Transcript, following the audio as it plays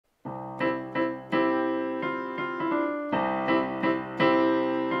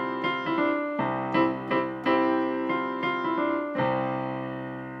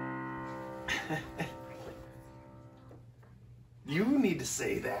to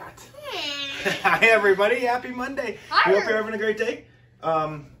say that. Hi, everybody. Happy Monday. Hi. We hope you're having a great day.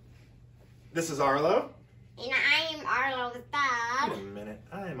 This is Arlo. And I am Arlo's dad. Wait a minute.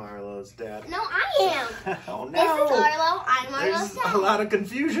 I'm Arlo's dad. No, I am. Oh, no. This is Arlo. I'm Arlo's There's dad. a lot of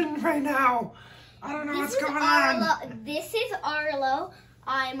confusion right now. I don't know what's going on. This is Arlo.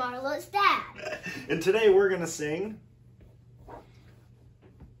 I'm Arlo's dad. And today we're going to sing...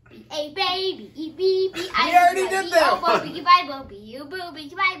 A baby, baby, We already did that oh, one. booby, bye, booby, you booby,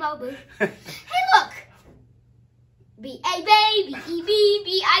 bye, booby. Hey, look. Be a baby,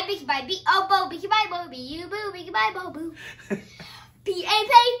 baby, I big by be oh booby, bye, booby, you booby, bye, booby. Be a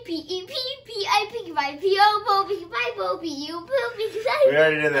baby, I big by be oh booby, bye, booby, you booby, bye. We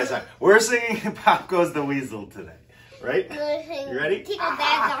already did that song. We're singing Pop Goes the Weasel today, right? You ready? Tickle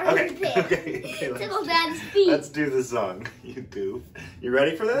Dad's already picked. Okay. Tickle Dad's feet. Let's do the song. You do. You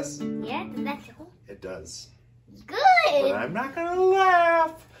ready for this? Yeah, does that tickle? It does. Good. But I'm not gonna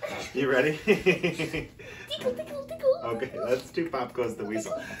laugh. You ready? Tickle, tickle, tickle. Okay, let's do Pop Goes the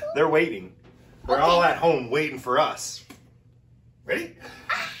Weasel. They're waiting. They're all at home waiting for us. Ready?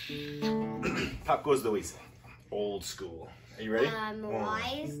 Pop Goes the Weasel. Old school. Are you ready?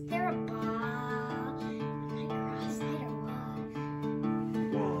 Why is there a ball? Am I cross-eyed or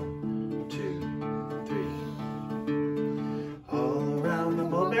what? 1, 2, 3. All around the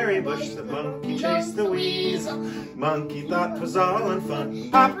mulberry bush, the monkey chased the weasel. Monkey thought 'twas all in fun.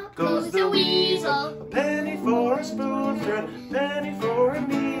 Pop goes the weasel. A penny for a spoon of thread, penny for a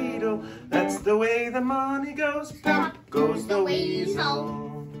needle. That's the way the money goes. Pop goes the weasel.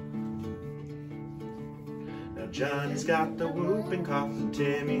 Now Johnny's got the whooping cough, and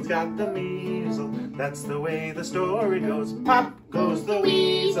Timmy's got the measles. That's the way the story goes. Pop goes the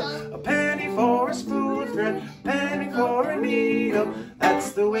weasel. A penny for a spool of thread, penny for a needle.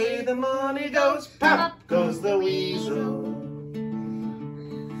 That's the way the money goes. Pop goes the weasel.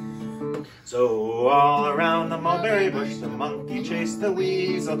 So all around the mulberry bush, the monkey chased the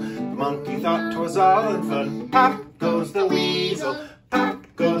weasel. The monkey thought 'twas all in fun. Pop goes the weasel. Pop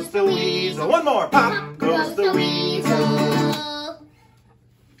goes the weasel. One more. Pop goes the weasel.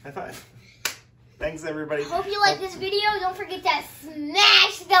 High five. Thanks, everybody. Hope you like this video. Don't forget to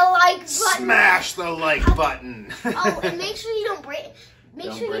smash the like button. Smash the like button. Oh, and make sure you don't break.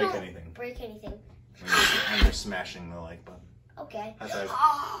 Make sure you don't anything. break anything. And you're smashing the like button. Okay. High five.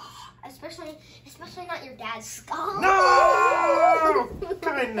 Oh, especially not your dad's skull. No!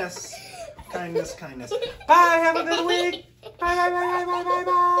 Kindness. Kindness, kindness. Bye, have a good week. Bye, bye, bye, bye, bye, bye,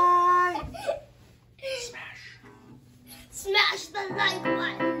 bye. Smash. Smash the like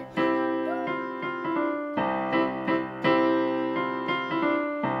button.